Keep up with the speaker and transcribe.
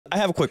I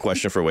have a quick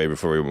question for Wade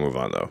before we move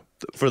on, though.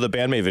 For the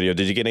bandmaid video,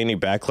 did you get any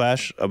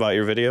backlash about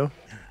your video?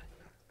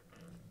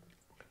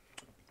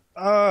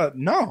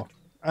 No.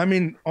 I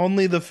mean,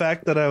 only the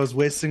fact that I was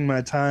wasting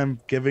my time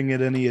giving it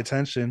any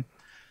attention.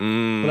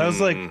 But I was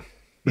like,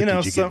 you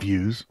know, did you get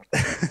views?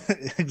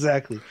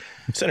 Exactly.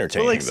 It's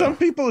entertaining. But like though. some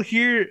people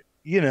hear,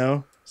 you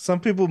know, some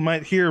people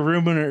might hear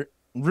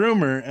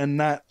rumor and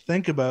not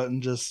think about it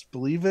and just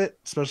believe it,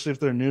 especially if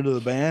they're new to the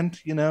band,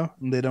 you know,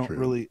 and they don't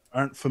really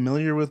aren't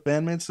familiar with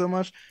bandmaid so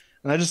much.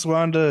 And I just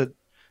wanted to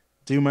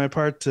do my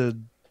part to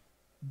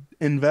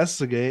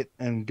investigate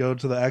and go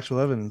to the actual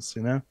evidence,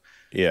 you know?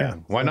 Yeah.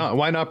 Why not?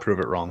 Why not prove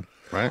it wrong?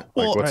 Right?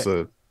 Well, like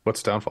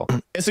what's the downfall?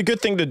 It's a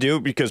good thing to do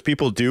because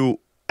people do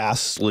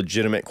ask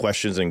legitimate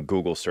questions in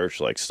Google search,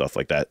 like stuff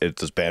like that.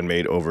 It's this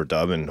bandmaid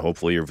overdub, and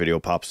hopefully your video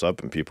pops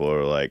up and people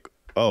are like,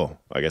 oh,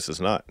 I guess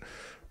it's not,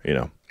 you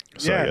know.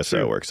 So I guess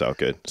that works out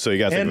good. So you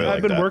guys think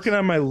I've been working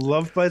on my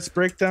Love Bites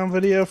breakdown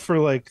video for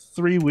like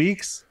 3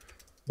 weeks,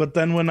 but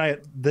then when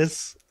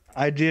this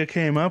idea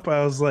came up,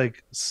 I was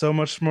like so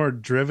much more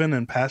driven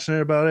and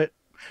passionate about it.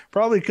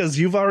 Probably because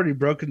you've already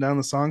broken down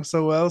the song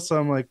so well. So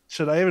I'm like,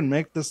 should I even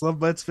make this Love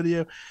Bites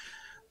video?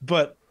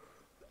 But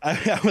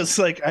I was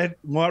like, I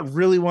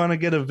really want to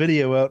get a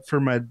video out for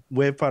my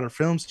Wave Potter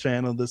Films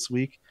channel this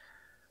week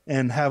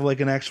and have like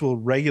an actual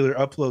regular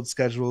upload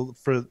schedule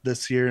for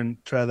this year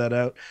and try that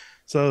out.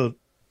 So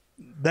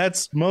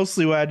that's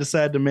mostly why I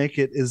decided to make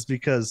it, is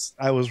because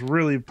I was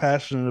really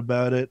passionate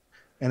about it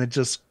and it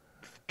just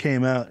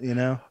came out, you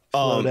know,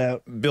 flowed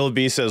out. Bill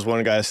B says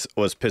one guy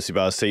was pissy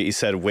about it. He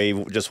said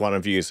Wave just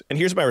wanted views. And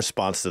here's my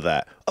response to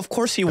that. Of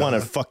course he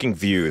wanted fucking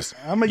views.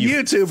 I'm a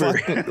YouTuber.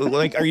 Fucking,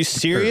 like, are you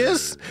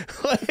serious?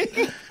 Like,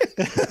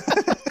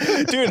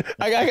 dude,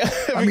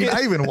 I mean,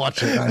 I even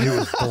watched it and I knew it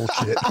was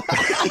bullshit.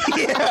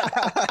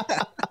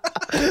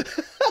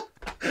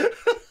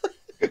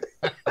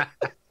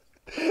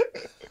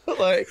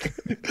 like,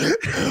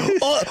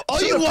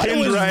 all you wanted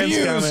was Ryan's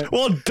views. comment.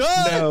 Well,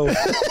 duh. No.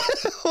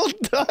 Well,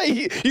 duh.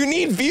 You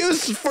need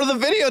views for the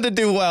video to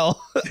do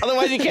well.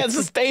 Otherwise, you can't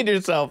sustain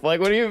yourself. Like,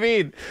 what do you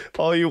mean?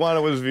 All you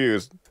wanted was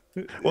views.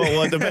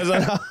 Well, it depends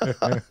on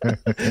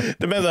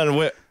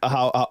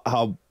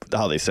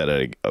how they said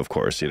it, of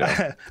course, you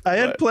know. I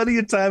had plenty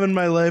of time in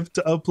my life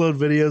to upload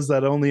videos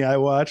that only I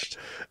watched.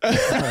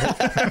 Yeah.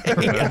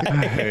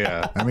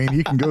 I mean,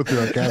 you can go through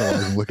our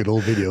catalog and look at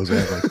old videos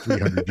that have like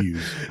 300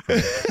 views.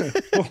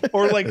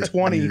 Or like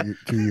 20.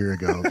 2 years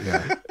ago,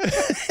 yeah.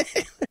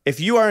 If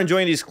you are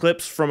enjoying these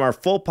clips from our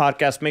full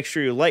podcast, make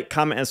sure you like,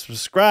 comment, and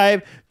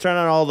subscribe. Turn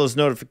on all those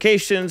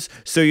notifications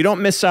so you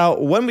don't miss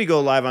out when we go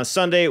live on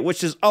Sunday,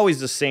 which is always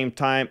the same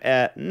time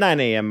at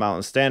 9 a.m.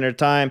 Mountain Standard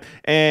Time.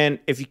 And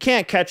if you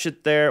can't catch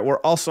it there, we're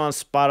also on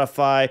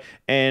Spotify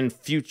and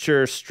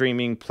future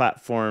streaming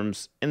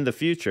platforms in the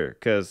future,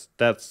 because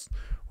that's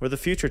where the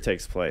future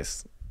takes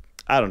place.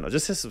 I don't know.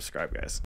 Just hit subscribe, guys.